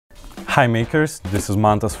Hi makers, this is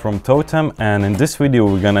Mantas from Totem, and in this video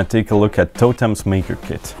we're gonna take a look at Totem's Maker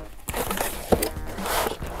Kit.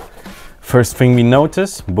 First thing we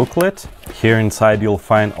notice, booklet. Here inside you'll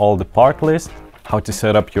find all the part list, how to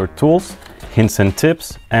set up your tools, hints and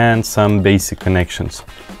tips, and some basic connections.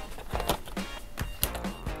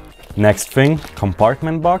 Next thing,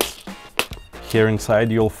 compartment box. Here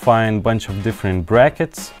inside you'll find a bunch of different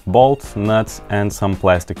brackets, bolts, nuts, and some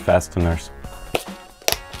plastic fasteners.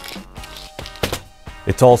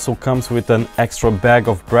 It also comes with an extra bag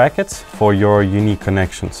of brackets for your unique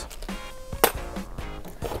connections.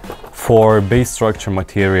 For base structure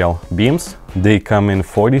material beams, they come in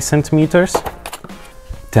 40 centimeters,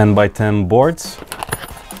 10 by 10 boards,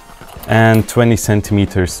 and 20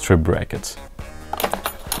 centimeter strip brackets.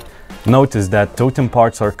 Notice that Totem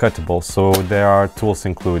parts are cuttable, so there are tools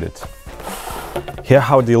included. Here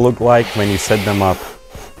how they look like when you set them up.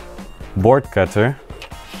 Board cutter,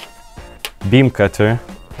 beam cutter,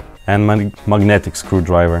 and magnetic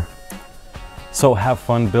screwdriver. So have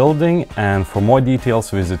fun building, and for more details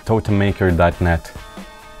visit totemmaker.net.